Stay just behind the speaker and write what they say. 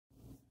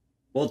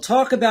Well,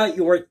 talk about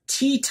your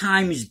tee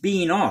times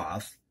being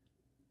off.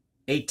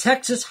 A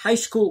Texas high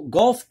school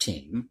golf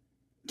team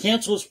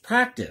cancels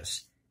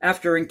practice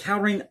after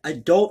encountering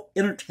Adult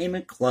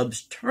Entertainment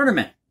Club's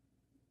tournament.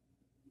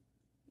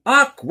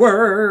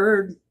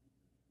 Awkward.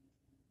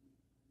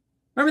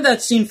 Remember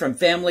that scene from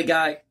Family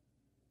Guy?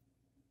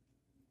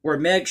 Where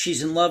Meg,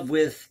 she's in love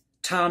with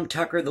Tom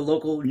Tucker, the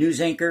local news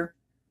anchor,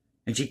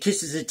 and she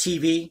kisses the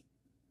TV,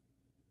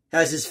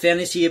 has this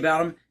fantasy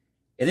about him,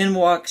 and in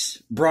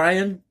walks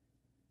Brian,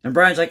 and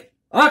Brian's like,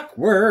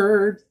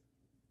 awkward.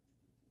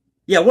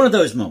 Yeah, one of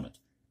those moments.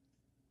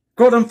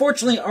 Quote,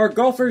 unfortunately, our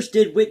golfers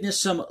did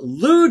witness some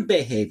lewd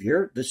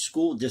behavior, the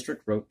school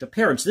district wrote to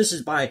parents. This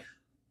is by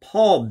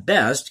Paul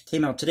Best,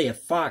 came out today at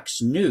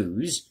Fox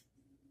News.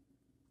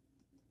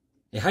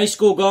 A high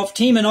school golf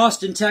team in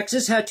Austin,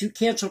 Texas had to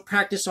cancel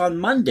practice on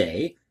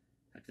Monday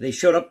after they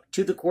showed up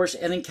to the course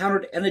and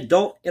encountered an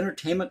Adult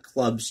Entertainment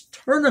Club's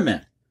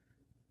tournament.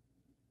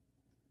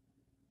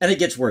 And it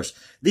gets worse.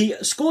 The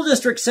school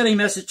district sent a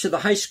message to the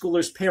high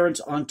schoolers' parents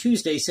on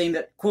Tuesday saying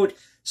that, quote,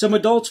 some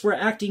adults were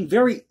acting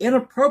very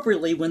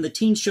inappropriately when the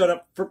teens showed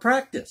up for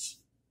practice.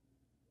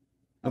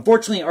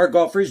 Unfortunately, our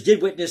golfers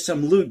did witness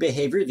some lewd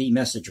behavior, the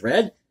message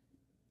read.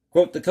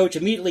 Quote, the coach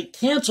immediately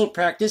canceled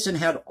practice and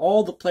had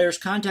all the players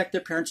contact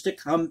their parents to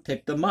come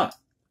pick them up.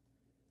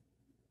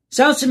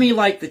 Sounds to me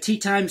like the tee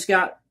times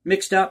got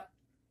mixed up.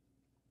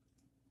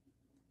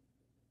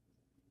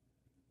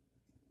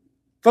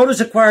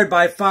 Photos acquired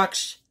by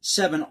Fox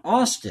 7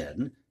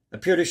 Austin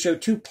appear to show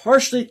two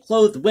partially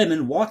clothed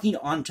women walking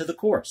onto the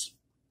course.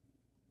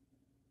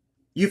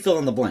 You fill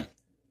in the blank.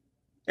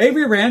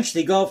 Avery Ranch,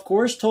 the golf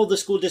course, told the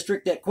school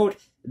district that, quote,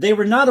 they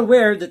were not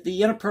aware that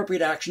the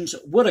inappropriate actions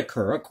would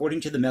occur,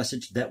 according to the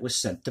message that was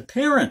sent to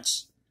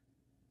parents.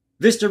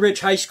 Vista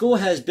Ridge High School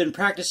has been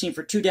practicing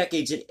for 2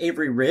 decades at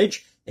Avery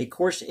Ridge, a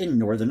course in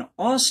northern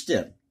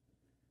Austin.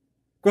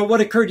 Quote,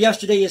 what occurred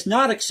yesterday is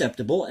not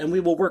acceptable, and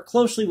we will work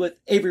closely with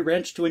Avery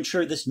Ranch to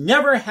ensure this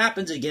never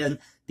happens again,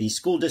 the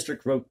school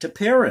district wrote to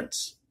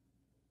parents.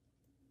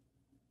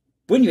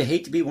 Wouldn't you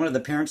hate to be one of the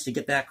parents to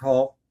get that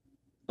call?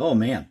 Oh,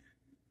 man.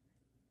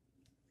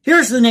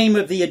 Here's the name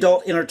of the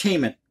adult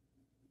entertainment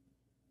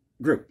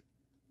group,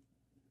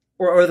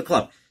 or the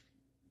club.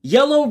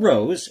 Yellow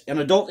Rose, an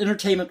adult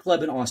entertainment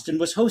club in Austin,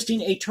 was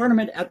hosting a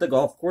tournament at the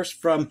golf course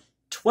from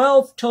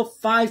 12 till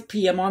 5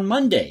 p.m. on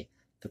Monday.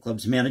 The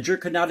club's manager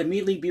could not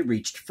immediately be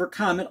reached for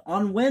comment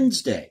on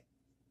Wednesday.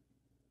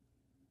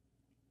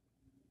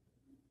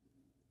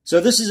 So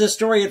this is a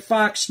story at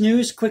Fox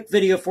News. Quick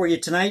video for you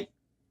tonight.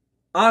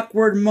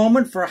 Awkward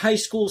moment for high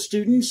school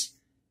students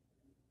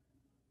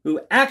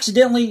who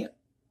accidentally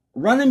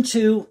run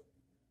into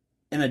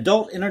an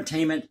adult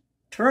entertainment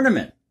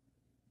tournament.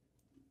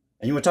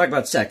 And you want to talk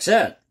about sex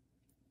ed.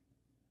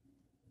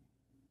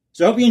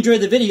 So I hope you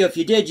enjoyed the video. If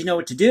you did, you know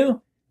what to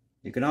do.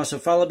 You can also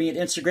follow me at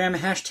Instagram,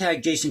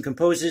 hashtag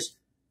JasonComposes,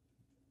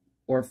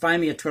 or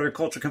find me at Twitter,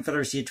 Culture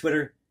Confederacy at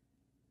Twitter.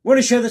 I want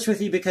to share this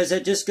with you because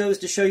it just goes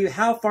to show you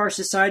how far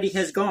society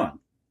has gone.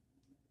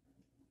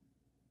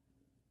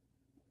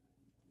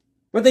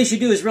 What they should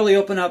do is really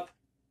open up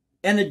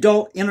an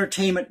adult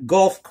entertainment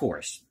golf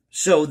course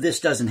so this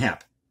doesn't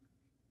happen.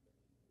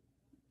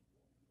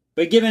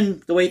 But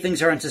given the way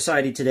things are in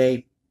society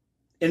today,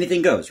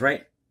 anything goes,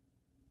 right?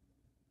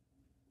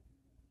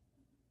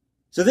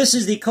 So this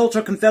is the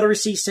Cultural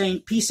Confederacy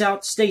saying peace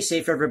out, stay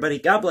safe, everybody.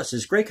 God bless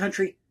this great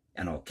country,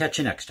 and I'll catch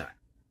you next time.